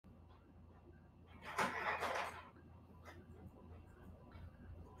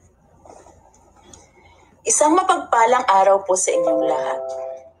Isang mapagpalang araw po sa inyong lahat.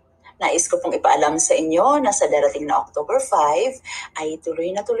 Nais ko pong ipaalam sa inyo na sa darating na October 5 ay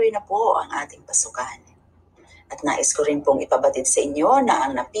tuloy na po ang ating pasukan. At nais ko rin pong ipabatid sa inyo na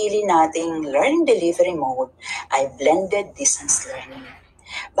ang napili nating learning delivery mode ay blended distance learning.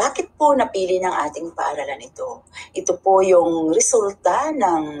 Bakit po napili ng ating paaralan ito? Ito po yung resulta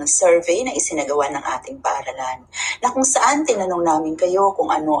ng survey na isinagawa ng ating paaralan na kung saan tinanong namin kayo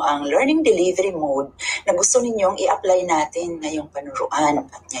kung ano ang learning delivery mode na gusto ninyong i-apply natin ngayong panuruan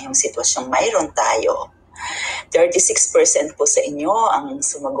at ngayong sitwasyong mayroon tayo. 36% po sa inyo ang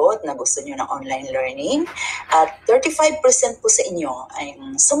sumagot na gusto nyo ng online learning at 35% po sa inyo ay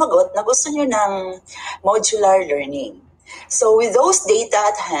sumagot na gusto nyo ng modular learning. So with those data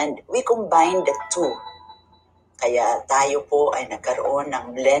at hand, we combined the two. Kaya tayo po ay nagkaroon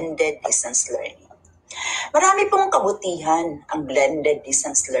ng blended distance learning. Marami pong kabutihan ang blended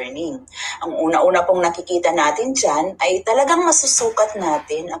distance learning. Ang una-una pong nakikita natin dyan ay talagang masusukat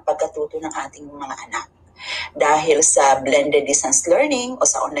natin ang pagkatuto ng ating mga anak. Dahil sa blended distance learning o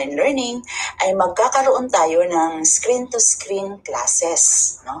sa online learning ay magkakaroon tayo ng screen-to-screen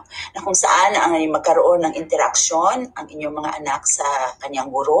classes, no? Na kung saan ay magkaroon ng interaction ang inyong mga anak sa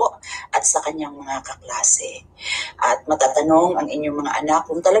kanyang guro at sa kanyang mga kaklase. At matatanong ang inyong mga anak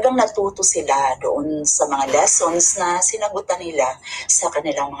kung talagang natuto sila doon sa mga lessons na sinagutan nila sa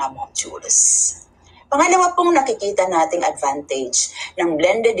kanilang mga modules. Pangalawa pong nakikita nating advantage ng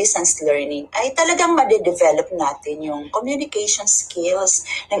blended distance learning ay talagang madedevelop natin yung communication skills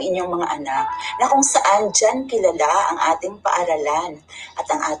ng inyong mga anak na kung saan dyan kilala ang ating paaralan at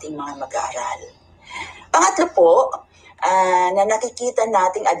ang ating mga mag-aaral. Pangatlo po, na nakikita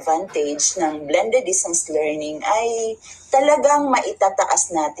nating advantage ng blended distance learning ay talagang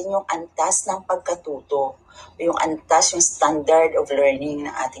maitataas natin yung antas ng pagkatuto, yung antas, yung standard of learning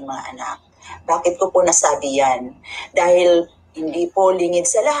ng ating mga anak. Bakit ko po nasabi yan? Dahil hindi po lingid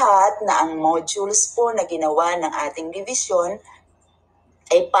sa lahat na ang modules po na ginawa ng ating division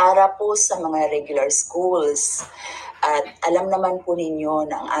ay para po sa mga regular schools. At alam naman po ninyo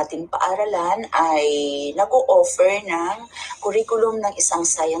na ang ating paaralan ay nag-o-offer ng curriculum ng isang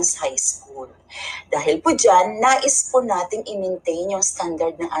science high school. Dahil po dyan, nais po nating i-maintain yung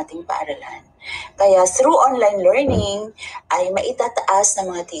standard ng ating paaralan. Kaya through online learning ay maitataas ng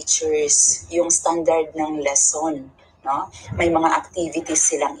mga teachers yung standard ng lesson. No? May mga activities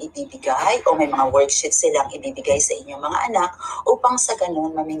silang ibibigay o may mga worksheets silang ibibigay sa inyong mga anak upang sa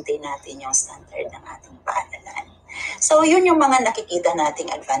ganun ma-maintain natin yung standard ng ating paaralan. So yun yung mga nakikita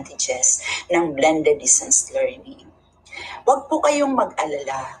nating advantages ng blended distance learning. Huwag po kayong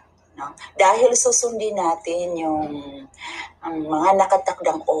mag-alala. No? Dahil susundin natin yung ang mga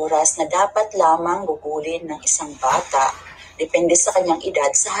nakatakdang oras na dapat lamang gugulin ng isang bata depende sa kanyang edad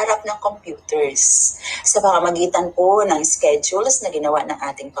sa harap ng computers. Sa pamamagitan po ng schedules na ginawa ng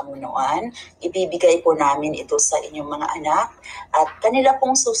ating pamunuan, ibibigay po namin ito sa inyong mga anak at kanila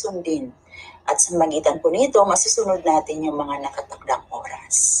pong susundin. At sa magitan po nito, masusunod natin yung mga nakatakdang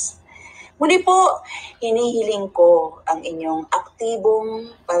oras. Muli po, hinihiling ko ang inyong aktibong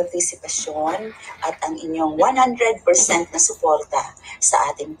partisipasyon at ang inyong 100% na suporta sa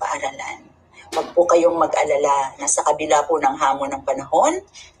ating paaralan. Huwag po kayong mag-alala na sa kabila po ng hamon ng panahon,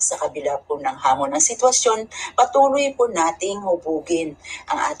 sa kabila po ng hamon ng sitwasyon, patuloy po nating hubugin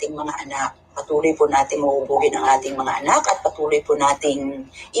ang ating mga anak. Patuloy po nating hubugin ang ating mga anak at patuloy po nating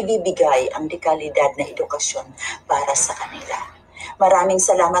ibibigay ang dekalidad na edukasyon para sa kanila. Maraming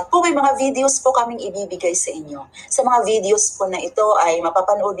salamat po. May mga videos po kaming ibibigay sa inyo. Sa mga videos po na ito ay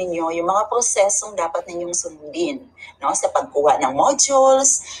mapapanood ninyo yung mga prosesong dapat ninyong sundin, no? Sa pagkuha ng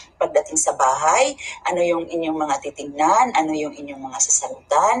modules, pagdating sa bahay, ano yung inyong mga titingnan, ano yung inyong mga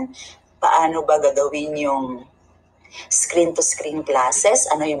sasagutan, paano ba gagawin yung screen-to-screen classes,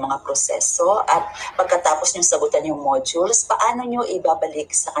 ano yung mga proseso, at pagkatapos nyo sagutan yung modules, paano nyo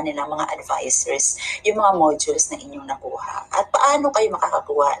ibabalik sa kanilang mga advisors yung mga modules na inyong nakuha, at paano kayo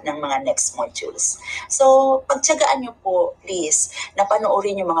makakakuha ng mga next modules. So, pagtiyagaan nyo po, please, na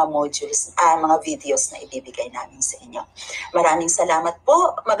panoorin yung mga modules, mga videos na ibibigay namin sa inyo. Maraming salamat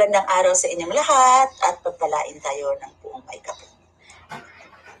po, magandang araw sa inyong lahat, at pagpalain tayo ng buong may kapit.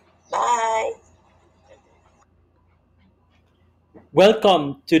 Bye!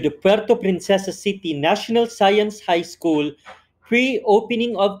 Welcome to the Puerto Princesa City National Science High School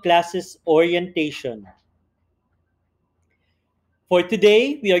pre-opening of classes orientation. For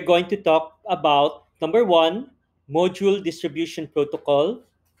today, we are going to talk about number 1, module distribution protocol.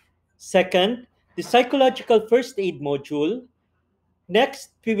 Second, the psychological first aid module.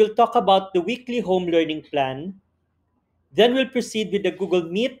 Next, we will talk about the weekly home learning plan. Then we'll proceed with the Google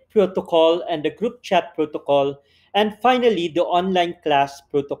Meet protocol and the group chat protocol, and finally the online class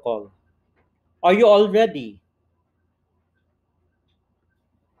protocol. Are you all ready?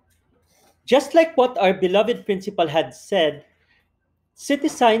 Just like what our beloved principal had said, City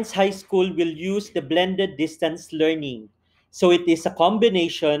Science High School will use the blended distance learning. So it is a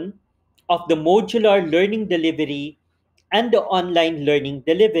combination of the modular learning delivery and the online learning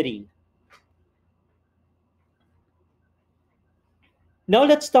delivery. Now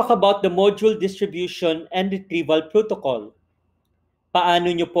let's talk about the module distribution and retrieval protocol.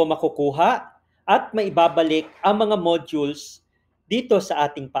 Paano nyo po makukuha at maibabalik ang mga modules dito sa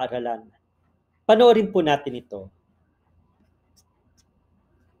ating paaralan? Panoorin po natin ito.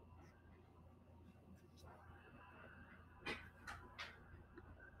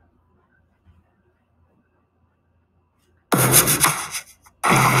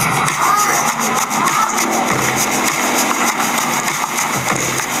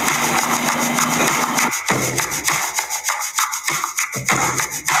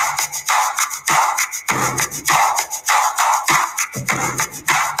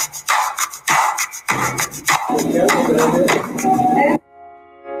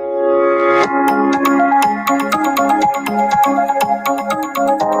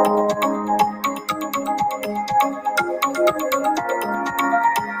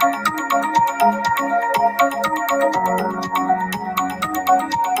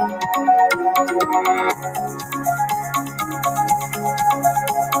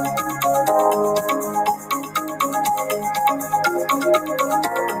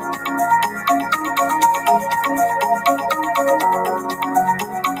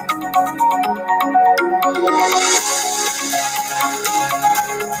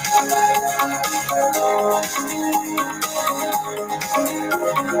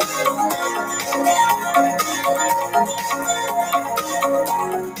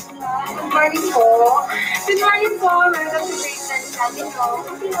 Good morning po. Good morning po. Welcome to Grade 10 natin po.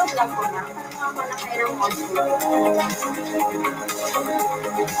 Pinood lang po na. Para na kayo ng module.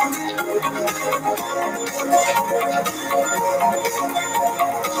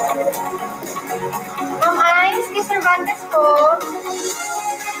 Ma'am Ice, kay Cervantes po.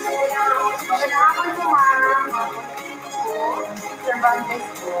 Magandang hapon po, ma'am. Cervantes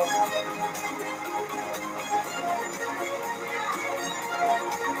po.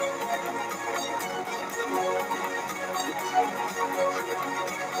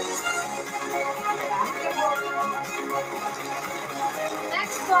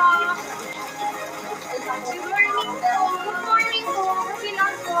 Next po. Good morning po. Good morning po. Kasi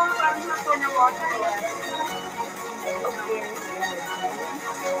lang po, para na po ng water.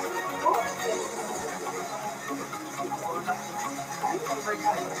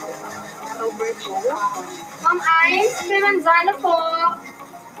 Ma'am Ice, si Manzano po.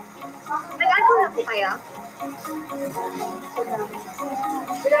 Nag-ano na po kaya?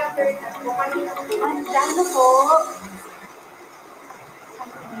 Good afternoon. Manzano po.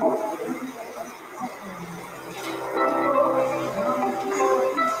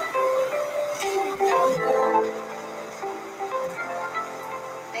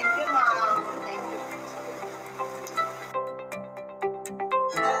 Thank you, ma'am. Thank you.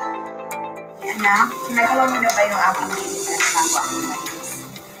 Anak, nagawa mo na ba yung aking bilisan bago ako umalis?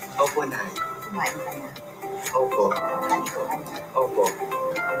 Opo, Nay. Kumain ka na. Opo. Kalikuan na. Opo.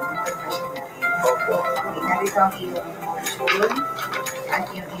 Opo. Narito ang iyong module at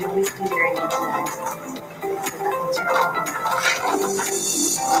yung iyong weekly learning plan.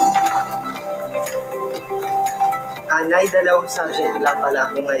 Nay, dalawang subject lang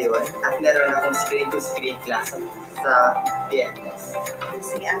pala ako ngayon at meron akong screen-to-screen class sa PNS.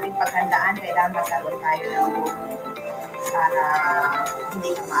 Sige, ating paghandaan, kailangan magkaroon tayo ng book para hindi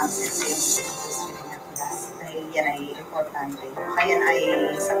ka ma-absent sa iyong screen na class. Dahil yan ay importante. Kaya ay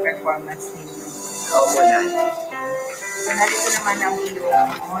sa performance ninyo. Opo, Nay. So, narito naman ang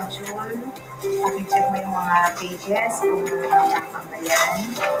iyong module. Pakicheck mo yung mga pages kung nakapangbayan.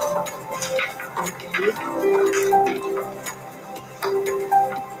 Complete.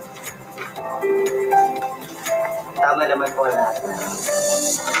 Tama naman po lahat.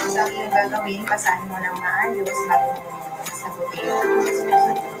 So, ang iyong gagawin, basahin mo ng maayos bago mo sagutin ang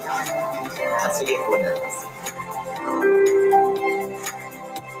susunod na Sige po, Nay.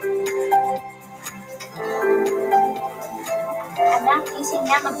 Anak, ising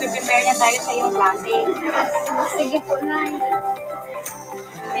na, magpe-prepare na tayo sa iyong klase. Sige po, Nay.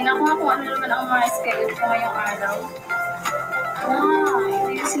 Tinakuha kung ano naman ang mga schedule ko ngayong araw. Ito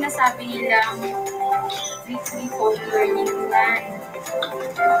yung sinasabi nilang weekly home learning plan.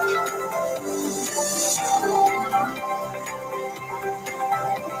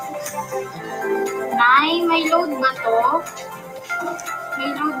 Nay, may load ba to?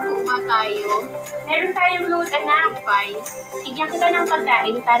 May load po ba tayo? Meron tayong load, anak. Bye. Bigyan kita ng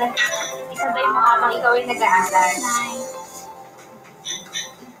pagkain para isabay mo habang ikaw ay nag-aaral. Nay.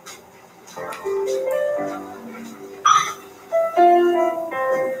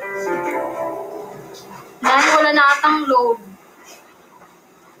 Nay, wala na atang load.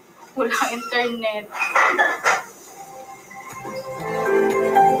 Wala internet.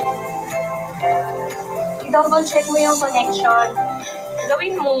 I-double check mo yung connection.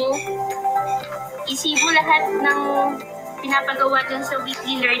 Gawin mo, isibo lahat ng pinapagawa dun sa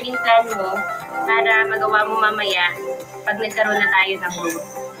weekly learning plan mo para magawa mo mamaya pag nagkaroon na tayo ng group.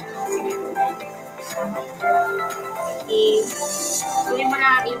 Okay. Gawin mo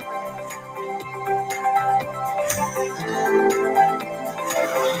lang yung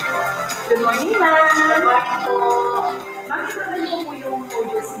Good morning, ma'am. Good morning po. Ma'am, ito po yung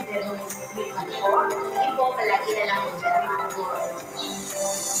modules ni Zero week po. Hindi po, palagi na lang po siya naman po.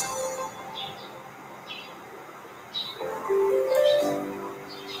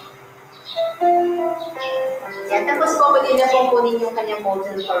 Yan, tapos po, pwede na po kunin yung kanyang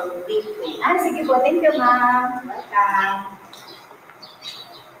module for week 2. Sige po. Thank you, ma'am. Welcome.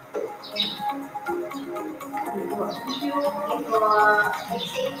 Thank you. Thank you po.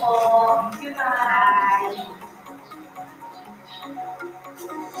 Thank you po. Thank you, bye.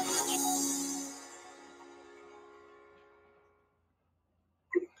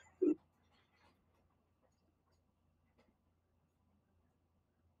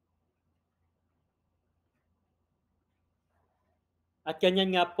 At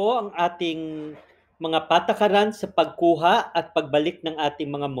ganyan nga po ang ating mga patakaran sa pagkuha at pagbalik ng ating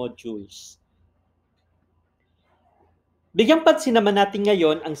mga modules. Bigyang pansin naman natin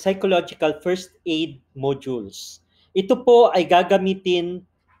ngayon ang psychological first aid modules. Ito po ay gagamitin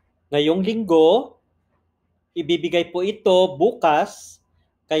ngayong linggo. Ibibigay po ito bukas.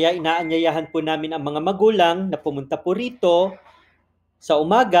 Kaya inaanyayahan po namin ang mga magulang na pumunta po rito sa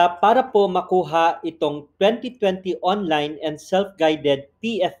umaga para po makuha itong 2020 online and self-guided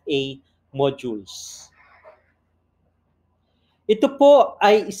PFA modules. Ito po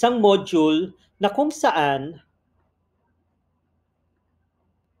ay isang module na kung saan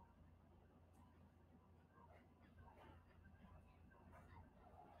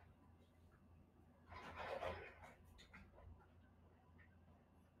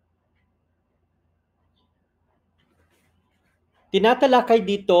tinatalakay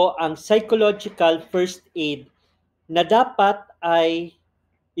dito ang psychological first aid na dapat ay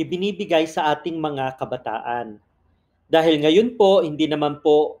ibinibigay sa ating mga kabataan. Dahil ngayon po, hindi naman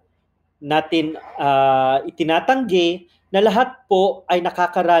po natin itinatanggi na lahat po ay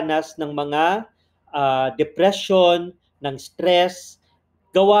nakakaranas ng mga depression, ng stress,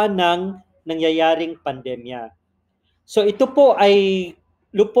 gawa ng nangyayaring pandemya. So ito po ay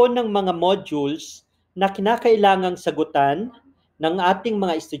lupon ng mga modules na kinakailangang sagutan ng ating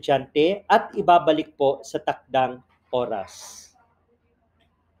mga estudyante at ibabalik po sa takdang oras.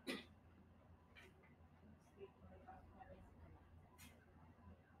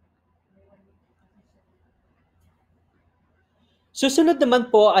 Susunod naman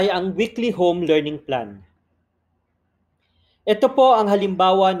po ay ang weekly home learning plan. Ito po ang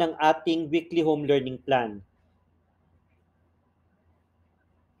halimbawa ng ating weekly home learning plan.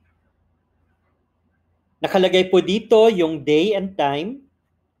 Nakalagay po dito yung day and time,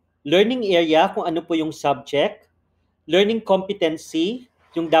 learning area kung ano po yung subject, learning competency,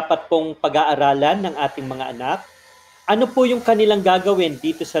 yung dapat pong pag-aaralan ng ating mga anak, ano po yung kanilang gagawin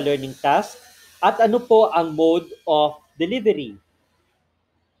dito sa learning task, at ano po ang mode of delivery.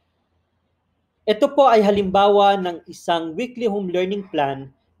 Ito po ay halimbawa ng isang weekly home learning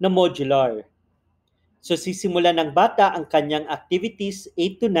plan na modular. So sisimulan ng bata ang kanyang activities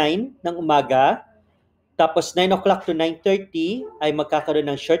 8 to 9 ng umaga, tapos 9 o'clock to 9:30 ay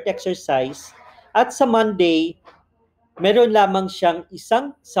magkakaroon ng short exercise, at sa Monday, meron lamang siyang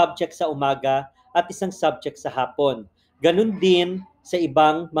isang subject sa umaga at isang subject sa hapon. Ganun din sa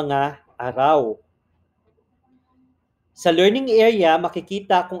ibang mga araw. Sa learning area,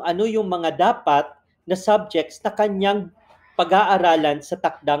 makikita kung ano yung mga dapat na subjects na kanyang pag-aaralan sa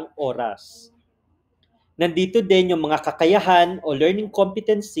takdang oras. Nandito din yung mga kakayahan o learning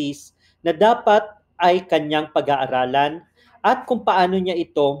competencies na dapat ay kanyang pag-aaralan, at kung paano niya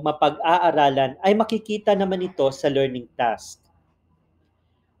ito mapag-aaralan ay makikita naman ito sa learning task.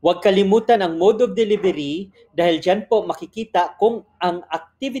 Huwag kalimutan ang mode of delivery dahil dyan po makikita kung ang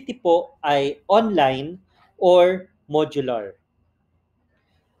activity po ay online or modular.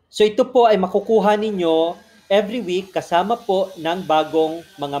 So ito po ay makukuha ninyo every week kasama po ng bagong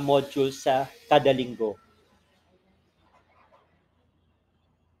mga modules sa kada linggo.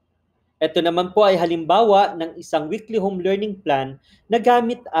 Ito naman po ay halimbawa ng isang weekly home learning plan na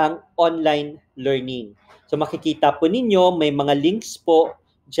gamit ang online learning. So makikita po ninyo may mga links po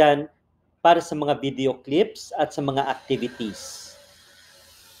dyan para sa mga video clips at sa mga activities.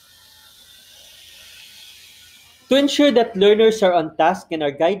 To ensure that learners are on task and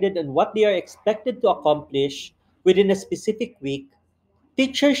are guided on what they are expected to accomplish within a specific week,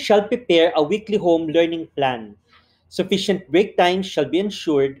 teachers shall prepare a weekly home learning plan. Sufficient break time shall be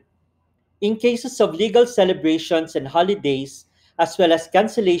ensured. In cases of legal celebrations and holidays, as well as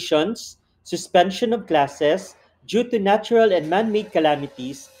cancellations, suspension of classes due to natural and man-made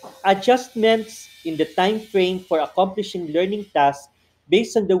calamities, adjustments in the time frame for accomplishing learning tasks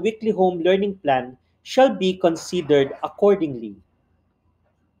based on the weekly home learning plan shall be considered accordingly.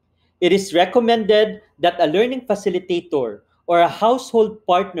 It is recommended that a learning facilitator or a household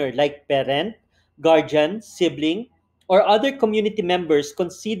partner like parent, guardian, sibling, or other community members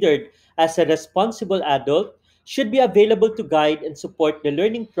considered as a responsible adult should be available to guide and support the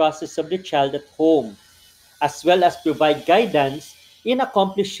learning process of the child at home, as well as provide guidance in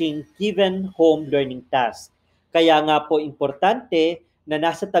accomplishing given home learning tasks. Kaya nga po importante na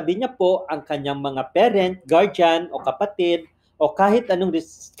nasa tabi niya po ang kanyang mga parent, guardian o kapatid o kahit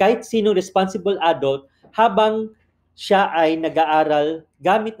sinong responsible adult habang siya ay nag-aaral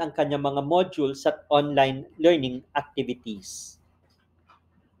gamit ang kanyang mga modules at online learning activities.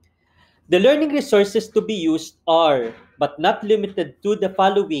 The learning resources to be used are, but not limited to, the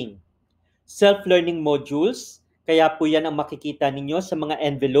following: self-learning modules, kaya po yan ang makikita ninyo sa mga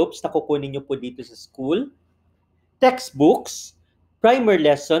envelopes na kukunin nyo po dito sa school, textbooks, primer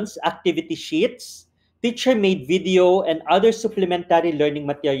lessons, activity sheets, teacher-made video, and other supplementary learning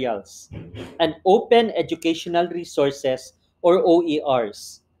materials, and open educational resources or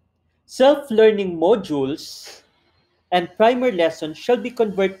OERs. Self-learning modules and primer lessons shall be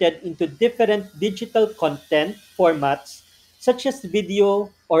converted into different digital content formats such as video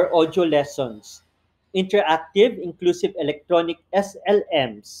or audio lessons, interactive inclusive electronic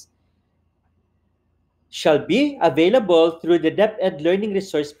SLMs, shall be available through the DepEd Learning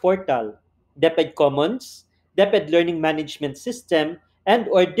Resource Portal, DepEd Commons, DepEd Learning Management System,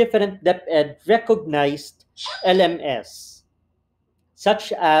 and or different DepEd recognized LMS,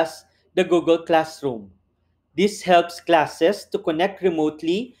 such as the Google Classroom. This helps classes to connect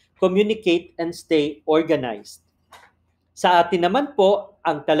remotely, communicate, and stay organized. Sa atin naman po,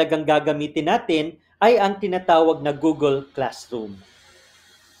 ang talagang gagamitin natin ay ang tinatawag na Google Classroom.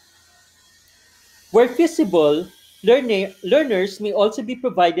 Where feasible, learners may also be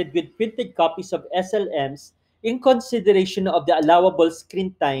provided with printed copies of SLMs in consideration of the allowable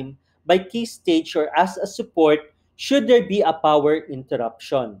screen time by key stage or as a support should there be a power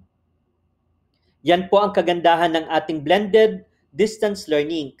interruption. Yan po ang kagandahan ng ating blended distance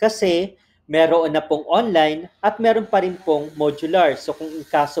learning kasi meron na pong online at meron pa rin pong modular. So kung in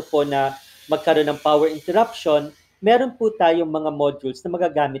kaso po na magkaroon ng power interruption, meron po tayong mga modules na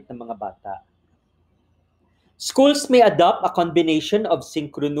magagamit ng mga bata. Schools may adopt a combination of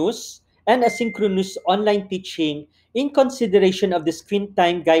synchronous and asynchronous online teaching in consideration of the screen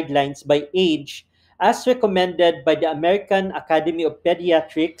time guidelines by age as recommended by the American Academy of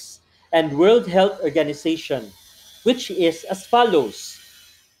Pediatrics and World Health Organization, which is as follows: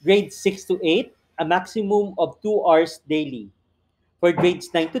 grades 6 to 8, a maximum of 2 hours daily. For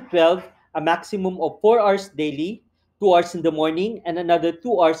grades 9 to 12, a maximum of 4 hours daily, 2 hours in the morning, and another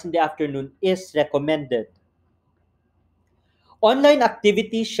 2 hours in the afternoon is recommended. Online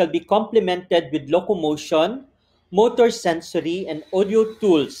activities shall be complemented with locomotion, motor sensory, and audio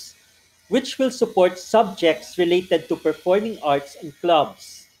tools, which will support subjects related to performing arts and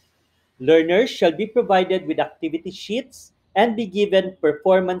clubs. Learners shall be provided with activity sheets and be given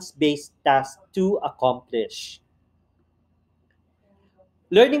performance-based tasks to accomplish.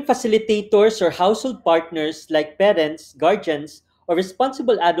 Learning facilitators or household partners like parents, guardians, or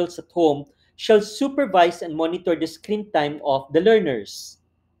responsible adults at home shall supervise and monitor the screen time of the learners.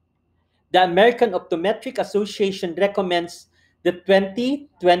 The American Optometric Association recommends the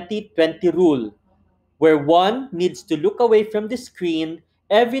 20-20-20 rule, where one needs to look away from the screen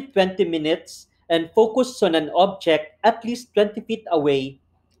every 20 minutes and focus on an object at least 20 feet away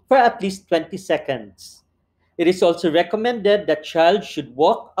for at least 20 seconds. It is also recommended that child should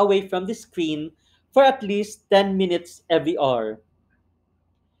walk away from the screen for at least 10 minutes every hour.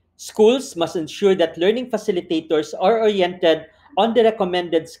 Schools must ensure that learning facilitators are oriented on the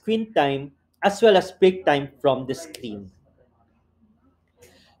recommended screen time as well as break time from the screen.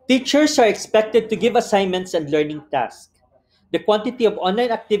 Teachers are expected to give assignments and learning tasks. The quantity of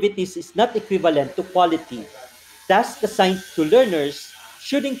online activities is not equivalent to quality. Tasks assigned to learners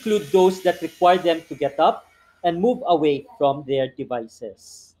should include those that require them to get up and move away from their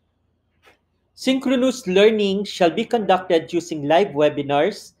devices. Synchronous learning shall be conducted using live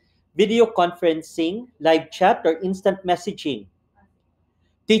webinars, video conferencing, live chat, or instant messaging.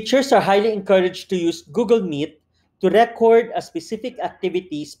 Teachers are highly encouraged to use Google Meet to record a specific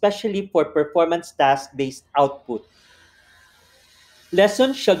activity, especially for performance task-based output.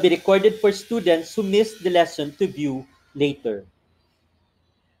 Lessons shall be recorded for students who missed the lesson to view later.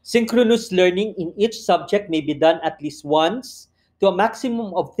 Synchronous learning in each subject may be done at least once to a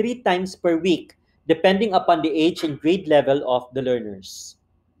maximum of 3 times per week, depending upon the age and grade level of the learners.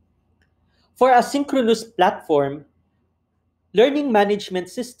 For a synchronous platform, Learning Management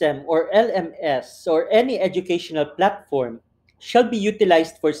System or LMS or any educational platform shall be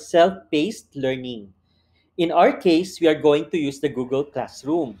utilized for self-paced learning. In our case, we are going to use the Google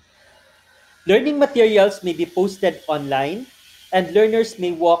Classroom. Learning materials may be posted online and learners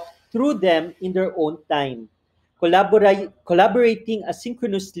may walk through them in their own time, collaborating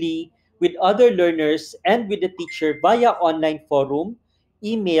asynchronously with other learners and with the teacher via online forum,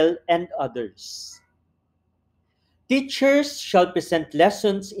 email, and others. Teachers shall present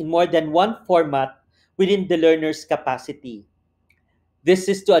lessons in more than one format within the learner's capacity. This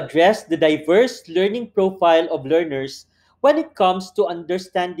is to address the diverse learning profile of learners when it comes to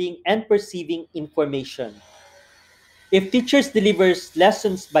understanding and perceiving information. If teachers delivers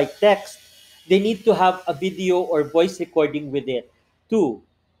lessons by text, they need to have a video or voice recording with it too.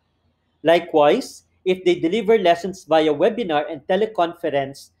 Likewise, if they deliver lessons via webinar and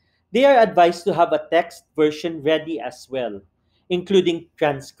teleconference, they are advised to have a text version ready as well, including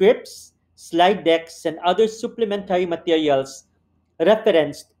transcripts, slide decks, and other supplementary materials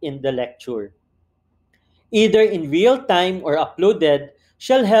referenced in the lecture. Either in real time or uploaded,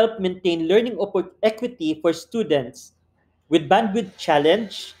 shall help maintain learning equity for students with bandwidth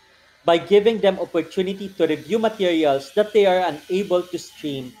challenge by giving them opportunity to review materials that they are unable to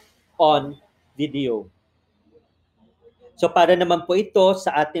stream on video. So para naman po ito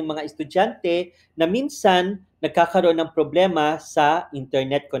sa ating mga estudyante na minsan nagkakaroon ng problema sa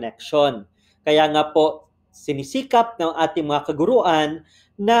internet connection. Kaya nga po sinisikap ng ating mga kaguruan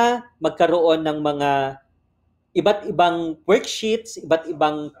na magkaroon ng mga iba't ibang worksheets, iba't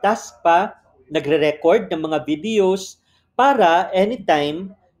ibang task pa, nagre-record ng mga videos para anytime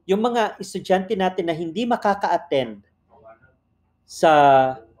yung mga estudyante natin na hindi makaka-attend sa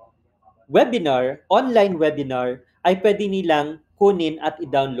webinar, online webinar, ay pwede nilang kunin at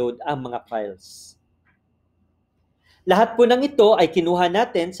i-download ang mga files. Lahat po ng ito ay kinuha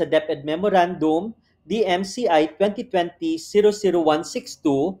natin sa DepEd Memorandum DMCI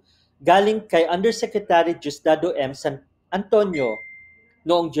 2020-00162 galing kay Undersecretary Diosdado M. San Antonio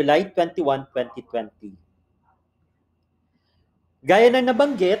noong July 21, 2020. Gaya na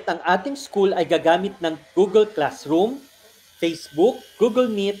nabanggit, ang ating school ay gagamit ng Google Classroom, Facebook, Google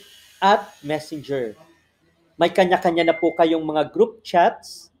Meet, at Messenger. May kanya-kanya na po kayong mga group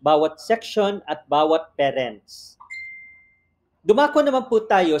chats, bawat section at bawat parents. Dumako naman po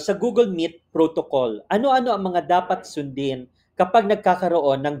tayo sa Google Meet protocol. Ano-ano ang mga dapat sundin kapag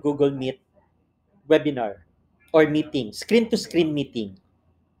nagkakaroon ng Google Meet webinar or meeting, screen-to-screen meeting?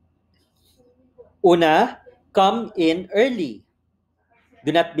 Una, come in early.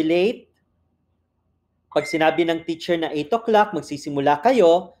 Do not be late. Pag sinabi ng teacher na 8 o'clock, magsisimula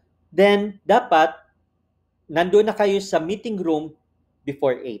kayo, then dapat nandoon na kayo sa meeting room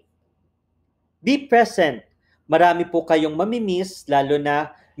before 8. Be present. Marami po kayong mamimiss, lalo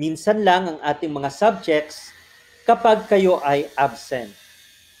na minsan lang ang ating mga subjects kapag kayo ay absent.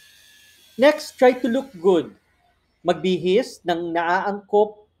 Next, try to look good. Magbihis ng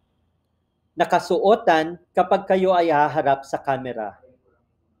naaangkop na kasuotan kapag kayo ay haharap sa camera.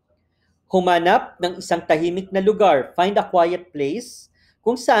 Humanap ng isang tahimik na lugar. Find a quiet place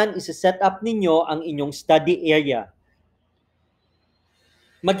kung saan isa-set up ninyo ang inyong study area.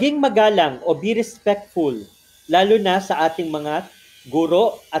 Maging magalang o be respectful, lalo na sa ating mga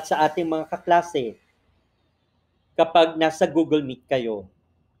guro at sa ating mga kaklase kapag nasa Google Meet kayo.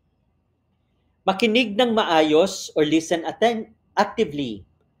 Makinig ng maayos or listen actively.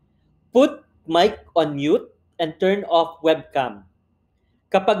 Put mic on mute and turn off webcam.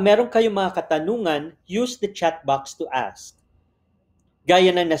 Kapag meron kayong mga katanungan, use the chat box to ask.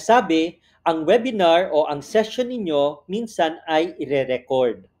 Gaya ng nasabi, ang webinar o ang session ninyo minsan ay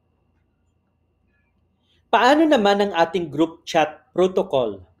ire-record. Paano naman ang ating group chat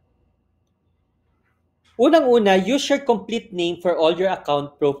protocol? Unang-una, use your complete name for all your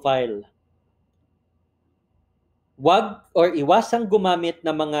account profile. Wag or iwasang gumamit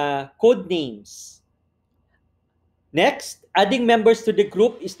ng mga code names. Next, adding members to the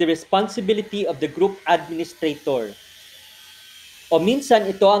group is the responsibility of the group administrator. O minsan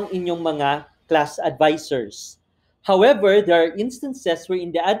ito ang inyong mga class advisors. However, there are instances wherein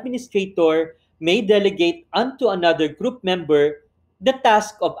the administrator may delegate unto another group member the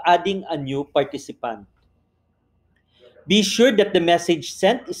task of adding a new participant. Be sure that the message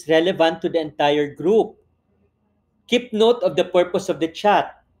sent is relevant to the entire group. Keep note of the purpose of the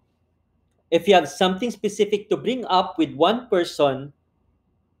chat. If you have something specific to bring up with one person,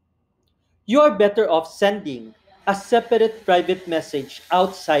 you are better off sending a separate private message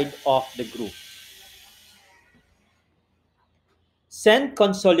outside of the group. Send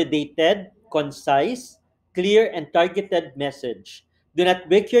consolidated, concise, clear, and targeted message. Do not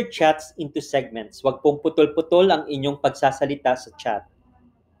break your chats into segments. Huwag pong putol-putol ang inyong pagsasalita sa chat.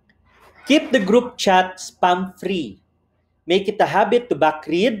 Keep the group chat spam-free. Make it a habit to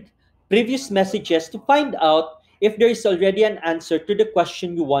backread previous messages to find out if there is already an answer to the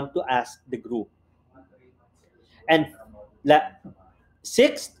question you want to ask the group. And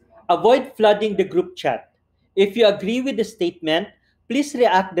sixth, avoid flooding the group chat. If you agree with the statement, please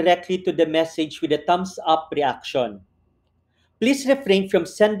react directly to the message with a thumbs up reaction. Please refrain from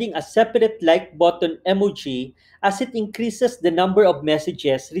sending a separate like button emoji as it increases the number of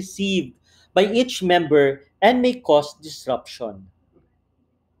messages received by each member and may cause disruption.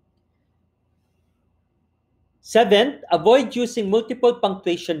 Seventh, avoid using multiple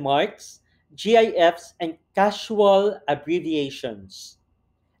punctuation marks, GIFs, and casual abbreviations.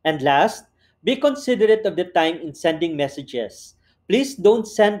 And last, be considerate of the time in sending messages. Please don't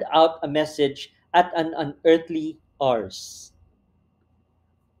send out a message at an unearthly hours.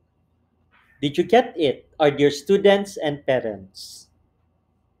 Did you get it, our dear students and parents?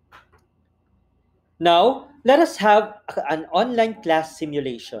 Now, let us have an online class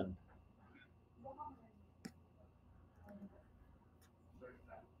simulation.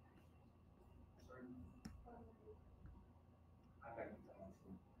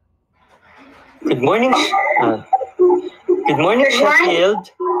 Good morning. Good morning, Sheffield.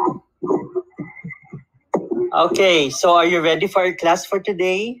 Okay, so are you ready for our class for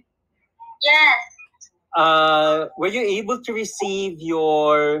today? Yes. Were you able to receive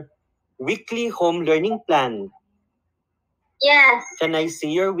your weekly home learning plan? Yes. Can I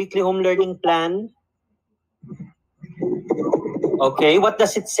see your weekly home learning plan? Okay, what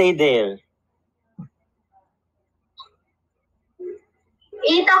does it say there?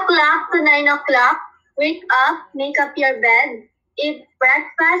 8 o'clock to 9 o'clock, wake up, make up your bed, eat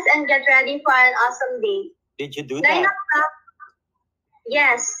breakfast, and get ready for an awesome day. Did you do 9 that? o'clock,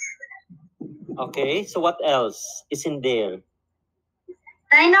 yes. Okay, so what else is in there?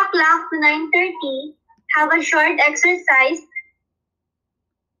 9 o'clock to 9:30, have a short exercise.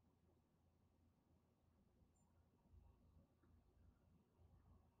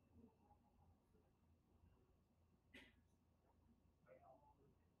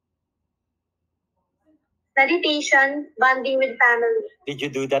 Meditation, bonding with family. Did you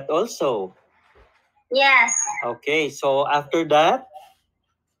do that also? Yes. Okay, so after that,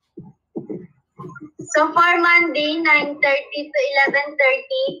 So for Monday, 9:30 to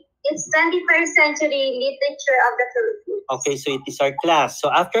 11:30, it's 21st century literature of the Philippines. okay, so it is our class.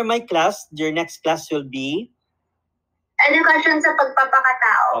 So after my class, your next class will be? Edukasyon sa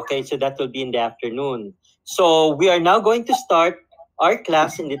pagpapakatao. Okay, so that will be in the afternoon. So we are now going to start our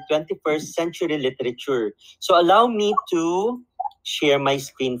class in the 21st century literature. So allow me to share my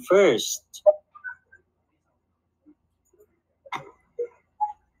screen first.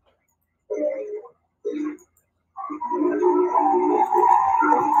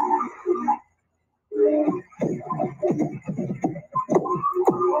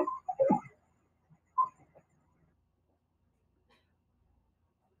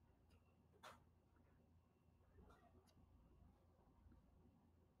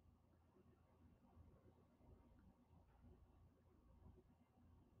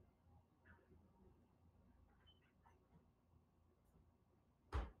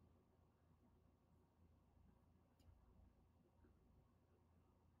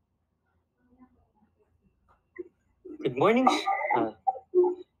 Good morning.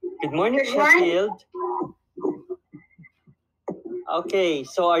 Good morning, Good morning. Sheffield. Okay,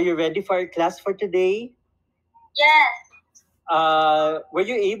 so are you ready for our class for today? Yes. Were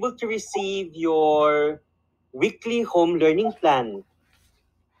you able to receive your weekly home learning plan?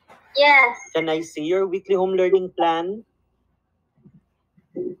 Yes. Can I see your weekly home learning plan?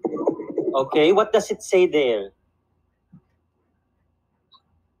 Okay, what does it say there?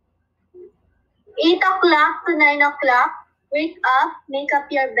 8 o'clock to 9 o'clock, wake up, make up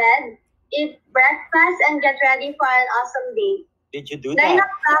your bed, eat breakfast, and get ready for an awesome day. Did you do 9 that?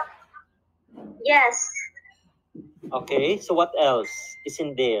 o'clock, yes. Okay, so what else is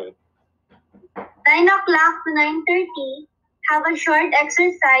in there? 9 o'clock to 9:30, have a short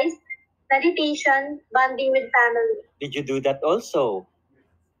exercise, meditation, bonding with family. Did you do that also?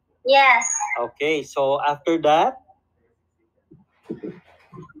 Yes. Okay, so after that,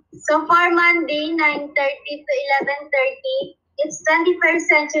 So for Monday, 9:30 to 11:30, it's 21st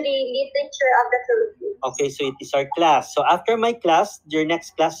century literature of the Philippines. okay, so it is our class. So after my class, your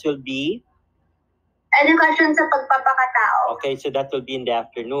next class will be? Edukasyon sa pagpapakatao. Okay, so that will be in the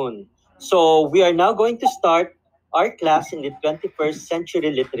afternoon. So we are now going to start our class in the 21st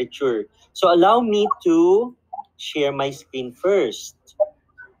century literature. So allow me to share my screen first.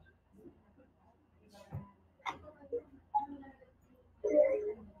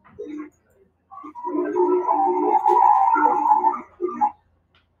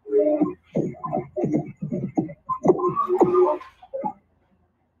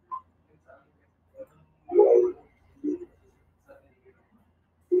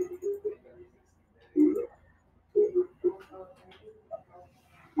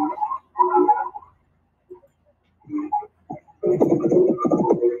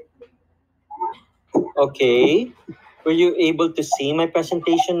 Okay, were you able to see my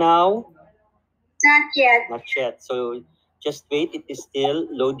presentation now? Not yet. Not yet. So just wait, it is still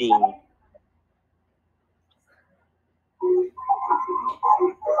loading.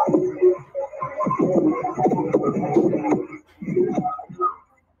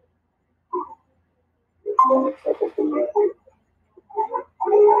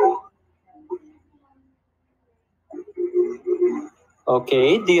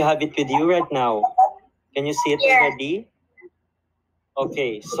 Okay, do you have it with you right now? Can you see it Yes. already?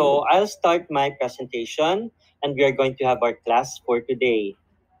 Okay, so I'll start my presentation and we are going to have our class for today.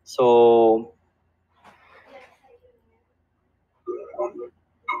 So,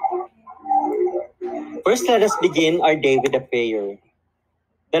 first let us begin our day with a prayer.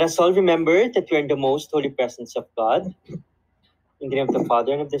 Let us all remember that we are in the most holy presence of God. In the name of the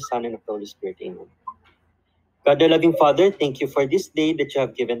Father, and of the Son, and of the Holy Spirit. Amen. God, the loving Father, thank you for this day that you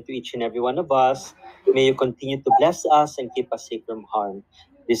have given to each and every one of us. May you continue to bless us and keep us safe from harm.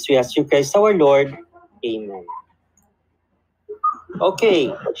 This we ask through Christ our Lord. Amen.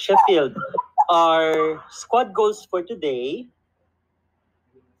 Okay, Sheffield, our squad goals for today,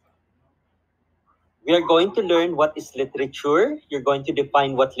 we are going to learn what is literature. You're going to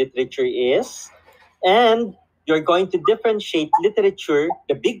define what literature is. And you're going to differentiate literature,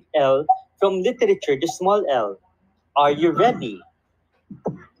 the big L, from literature, the small l. Are you ready?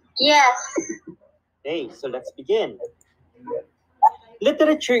 Yes. Okay, so let's begin.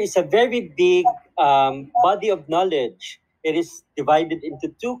 Literature is a very big body of knowledge. It is divided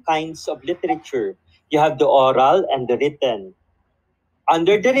into two kinds of literature. You have the oral and the written.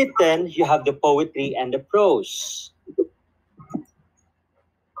 Under the written, you have the poetry and the prose.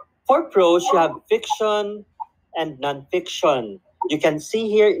 For prose, you have fiction and non-fiction. You can see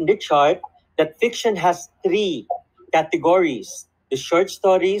here in the chart that fiction has three categories: the short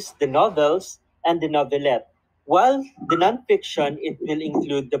stories, the novels, and the novelette. While the non-fiction, it will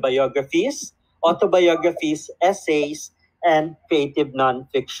include the biographies, autobiographies, essays, and creative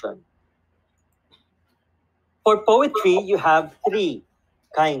non-fiction. For poetry, you have three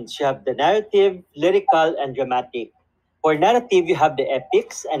kinds. You have the narrative, lyrical, and dramatic. For narrative, you have the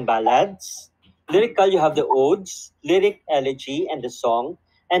epics and ballads. Lyrical, you have the odes, lyric, elegy, and the song.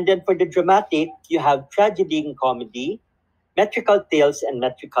 And then for the dramatic, you have tragedy and comedy, metrical tales, and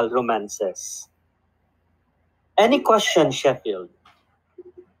metrical romances. Any questions, Sheffield?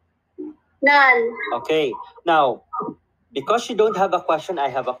 None. Okay. Now, because you don't have a question, I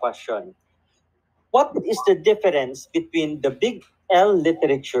have a question. What is the difference between the big L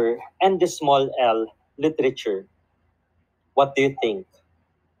literature and the small L literature? What do you think?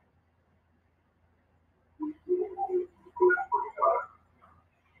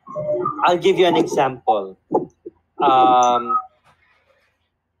 I'll give you an example.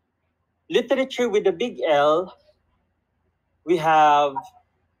 Literature with the big L, we have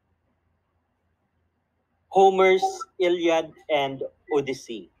Homer's Iliad and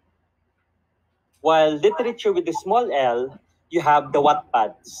Odyssey. While literature with the small L, you have the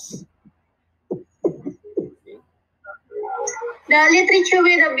Wattpads. The literature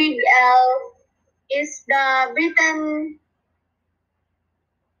with a big L is the written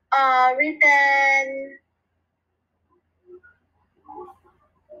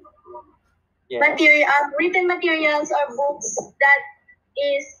Yes. written materials or books that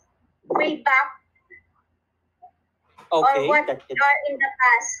is way back Okay, what that we could, are in the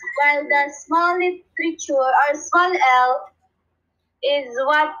past, while the small literature or small L is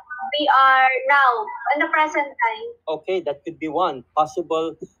what we are now in the present time. okay, that could be one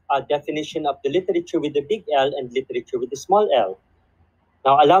possible definition of the literature with the big L and literature with the small l.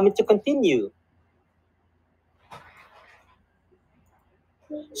 Now, allow me to continue.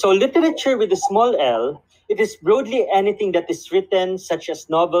 So, literature with a small l, it is broadly anything that is written, such as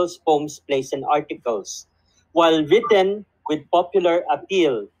novels, poems, plays, and articles, while written with popular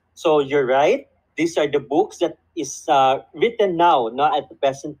appeal. So, you're right. These are the books that is written now, not at the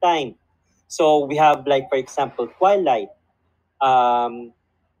present time. So, we have, like, for example, Twilight. Um,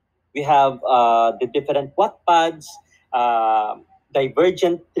 we have the different Wattpads,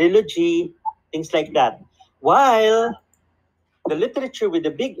 Divergent trilogy, things like that. While the literature with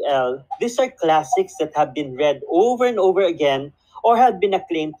a big L, these are classics that have been read over and over again or have been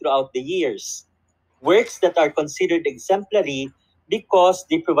acclaimed throughout the years. Works that are considered exemplary because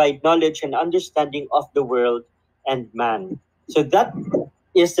they provide knowledge and understanding of the world and man. So that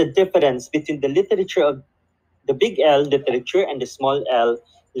is the difference between the literature of the big L literature and the small l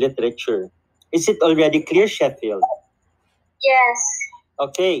literature. Is it already clear, Sheffield? Yes.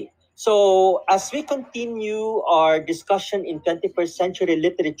 Okay, so as we continue our discussion in 21st century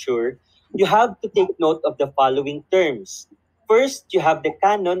literature, you have to take note of the following terms. First, you have the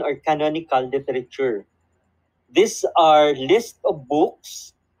canon or canonical literature. These are list of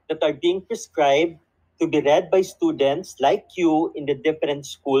books that are being prescribed to be read by students like you in the different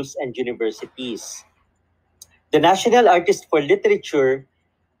schools and universities. The National Artist for Literature,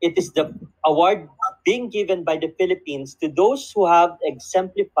 it is the award being given by the Philippines to those who have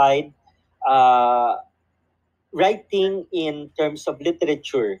exemplified uh, writing in terms of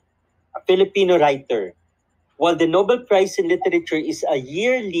literature, a Filipino writer. While the Nobel Prize in Literature is a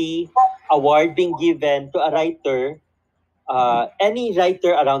yearly award being given to a writer, any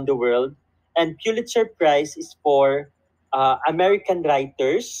writer around the world, and Pulitzer Prize is for American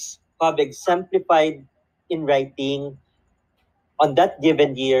writers who have exemplified in writing on that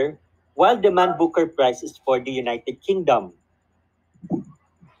given year, while the Man Booker Prize is for the United Kingdom.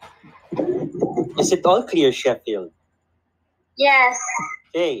 Is it all clear, Sheffield? Yes.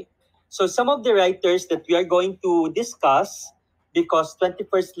 Okay. So some of the writers that we are going to discuss, because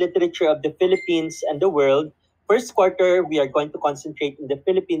 21st literature of the Philippines and the world, first quarter, we are going to concentrate in the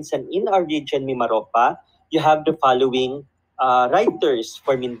Philippines and in our region, Mimaropa. You have the following writers.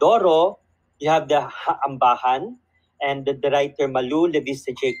 For Mindoro, you have the Ambahan and the writer Malu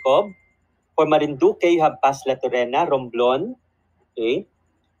Levista Jacob. For Marinduque, you have Paz La Torrena, Romblon, okay?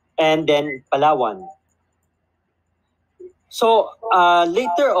 And then Palawan. So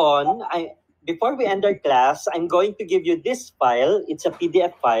later on, before we end our class, I'm going to give you this file. It's a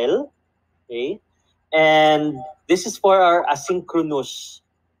PDF file, okay? And this is for our asynchronous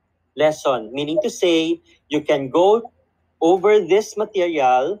lesson, meaning to say you can go over this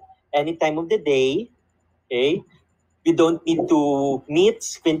material any time of the day, okay? You don't need to meet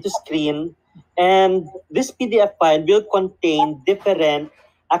screen to screen. And this PDF file will contain different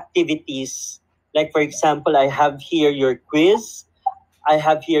activities. Like, for example, I have here your quiz. I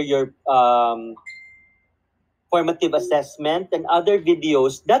have here your formative assessment and other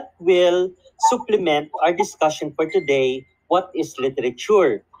videos that will supplement our discussion for today. What is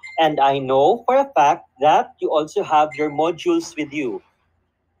literature? And I know for a fact that you also have your modules with you.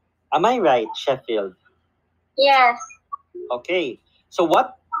 Am I right, Sheffield? Yes. Okay. So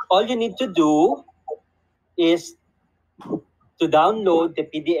what all you need to do is to download the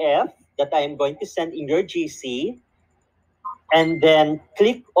PDF that I am going to send in your GC, and then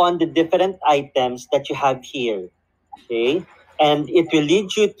click on the different items that you have here. Okay? And it will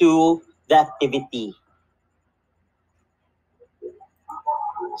lead you to the activity.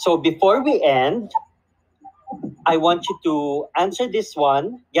 So before we end, I want you to answer this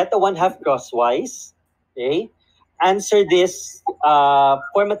one, get a 1/2 crosswise. Okay? Answer this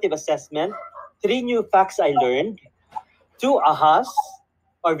formative assessment. 3 new facts I learned, 2 ahas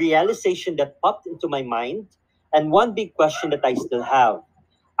or realization that popped into my mind, and 1 big question that I still have.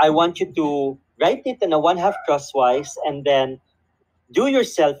 I want you to write it in a 1/2 crosswise and then do your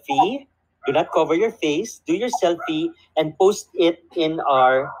selfie. Do not cover your face. Do your selfie and post it in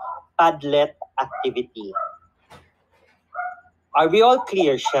our Padlet activity. Are we all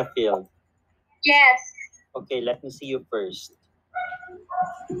clear, Sheffield? Yes. Okay, let me see you first.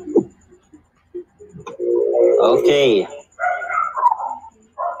 Okay.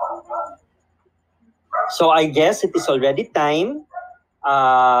 So I guess it is already time.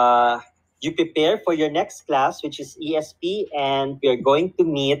 You prepare for your next class, which is ESP, and we are going to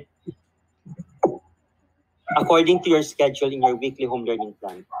meet according to your schedule in your weekly home learning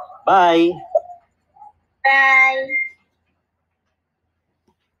plan. Bye! Bye.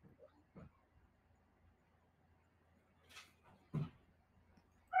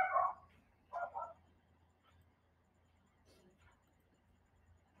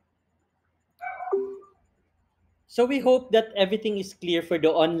 So we hope that everything is clear for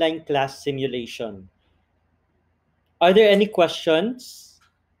the online class simulation. Are there any questions?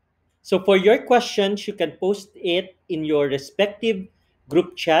 So for your questions, you can post it in your respective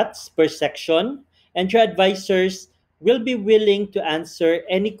group chats per section, and your advisors will be willing to answer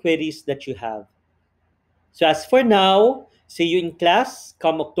any queries that you have. So as for now, see you in class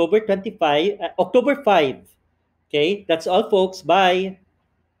come October 5. Okay, that's all folks. Bye.